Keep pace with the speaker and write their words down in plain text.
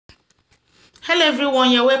Hello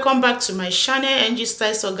everyone, you're welcome back to my channel, NG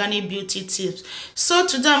Styles Organic Beauty Tips. So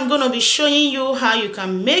today I'm going to be showing you how you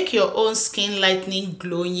can make your own skin lightening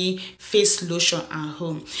glowing face lotion at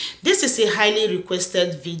home. This is a highly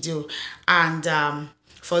requested video, and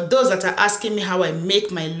for those that are asking me how I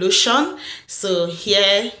make my lotion, so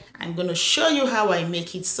here I'm going to show you how I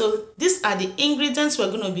make it. So these are the ingredients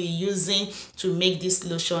we're going to be using to make this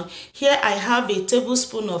lotion. Here I have a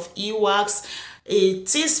tablespoon of e-wax, a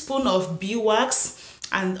teaspoon of beeswax,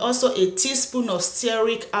 and also a teaspoon of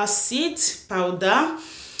stearic acid powder.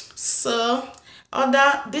 So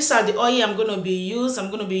these are the oil I'm going to be using. I'm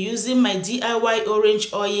going to be using my DIY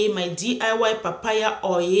orange oil, my DIY papaya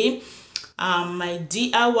oil, my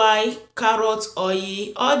DIY carrot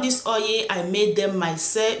oil. All this oil I made them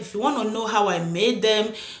myself. If you want to know how I made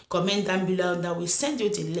them, comment down below and I will send you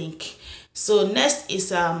the link. So next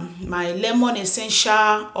is my lemon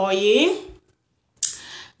essential oil.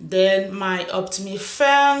 Then my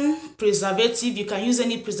Optimifern preservative. You can use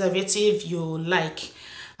any preservative you like.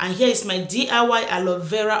 And here is my DIY aloe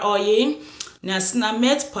vera oil,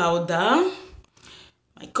 niacinamide powder,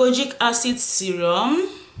 my kojic acid serum,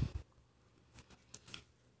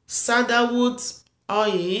 sandalwood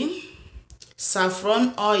oil,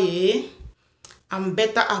 saffron oil, and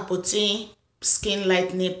beta-carotene skin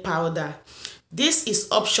lightening powder. This is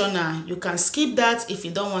optional. You can skip that if you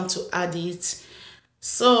don't want to add it.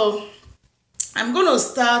 So I'm going to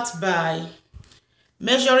start by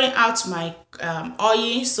measuring out my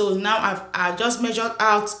oil. So now I just measured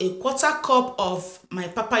out a 1/4 cup of my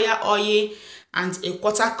papaya oil and a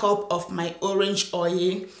 1/4 cup of my orange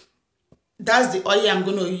oil. That's the oil I'm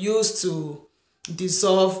going to use to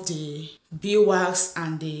dissolve the beeswax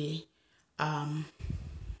and the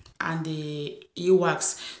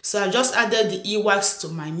e-wax. So I just added the e-wax to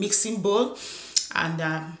my mixing bowl, and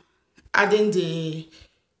adding the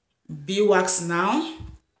beeswax now,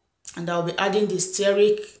 and I'll be adding the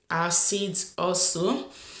stearic acid also.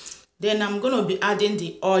 Then I'm going to be adding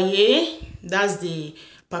the oil. That's the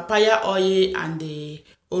papaya oil and the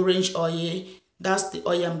orange oil. That's the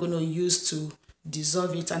oil I'm going to use to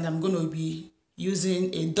dissolve it, and I'm going to be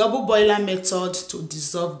using a double boiler method to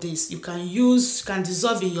dissolve this. You can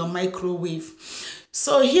dissolve in your microwave.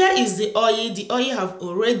 So here is the oil. The oil have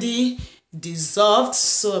already dissolved,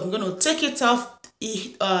 so I'm going to take it off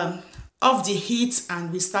the heat and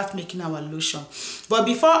we start making our lotion. But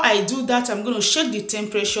before I do that, I'm going to check the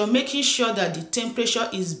temperature, making sure that the temperature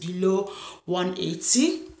is below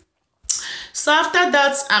 180. So after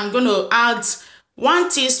that, I'm going to add 1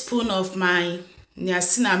 teaspoon of my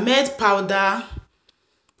niacinamide powder.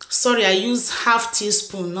 Sorry, I use half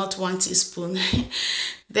teaspoon, not 1 teaspoon.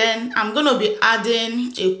 Then I'm going to be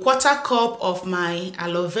adding a 1/4 cup of my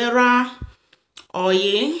aloe vera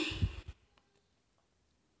oil.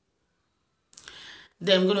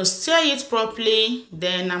 Then I'm going to stir it properly.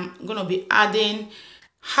 Then I'm going to be adding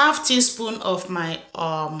half teaspoon of my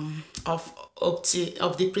of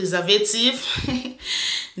the preservative.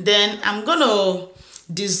 Then I'm going to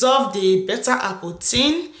dissolve the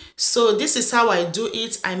beta-carotene. So this is how I do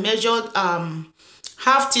it. I measured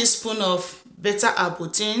half teaspoon of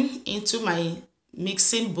beta-carotene into my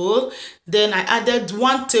mixing bowl. Then I added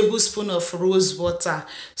 1 tablespoon of rose water.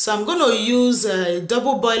 So I'm going to use a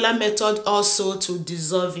double boiler method also to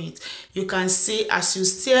dissolve it. You can see as you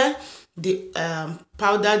stir, the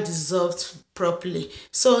powder dissolved properly.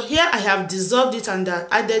 So here I have dissolved it and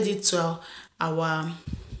added it to our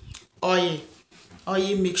oil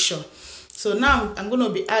mixture. So now I'm going to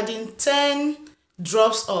be adding 10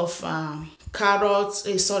 drops of carrot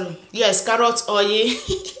oil.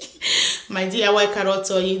 My DIY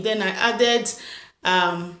carrot oil. Then I added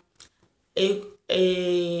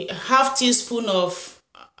a half teaspoon of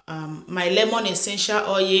my lemon essential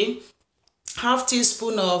oil, half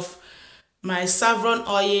teaspoon of my saffron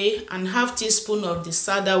oil, and half teaspoon of the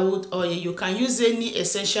sandalwood oil. You can use any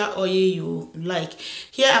essential oil you like.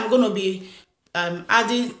 Here I'm going to be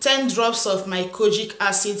adding 10 drops of my kojic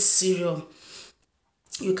acid serum.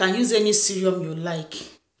 You can use any serum you like.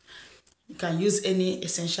 You can use any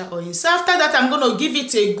essential oil. So after that, I'm going to give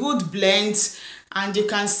it a good blend, and you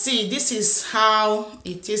can see this is how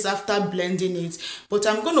it is after blending it. But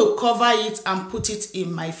I'm going to cover it and put it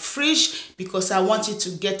in my fridge because I want it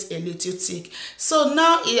to get a little thick. So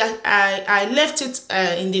now I left it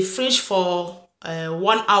in the fridge for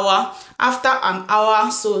 1 hour. After an hour,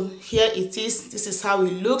 so here it is. This is how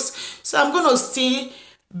it looks. So I'm going to still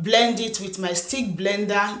blend it with my stick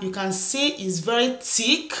blender. You can see it's very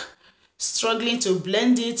thick. Struggling to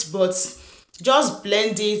blend it, but just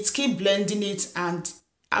blend it, keep blending it, and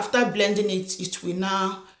after blending it, it will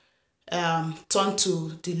now turn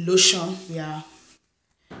to the lotion,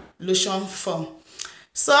 lotion form.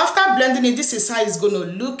 So after blending it, this is how it's going to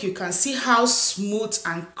look. You can see how smooth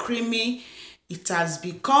and creamy it has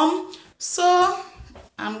become. So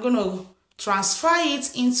I'm going to transfer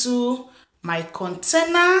it into my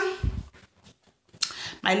container,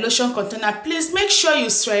 my lotion container. Please make sure you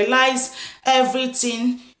sterilize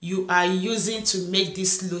everything you are using to make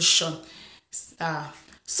this lotion.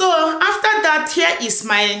 So after that, here is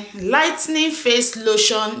my lightening face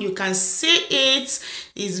lotion. You can see it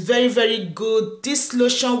is very, very good. This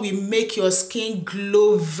lotion will make your skin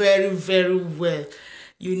glow very, very well.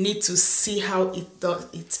 You need to see how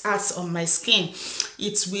it acts on my skin.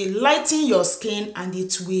 It will lighten your skin and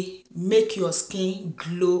it will make your skin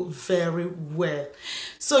glow very well.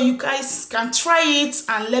 So you guys can try it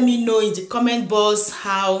and let me know in the comment box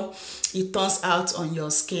how it turns out on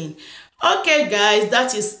your skin. Okay guys,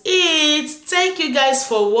 that is it. Thank you guys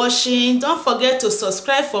for watching. Don't forget to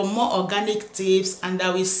subscribe for more organic tips, and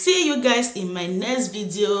I will see you guys in my next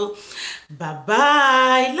video. Bye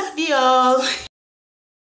bye. Love you all.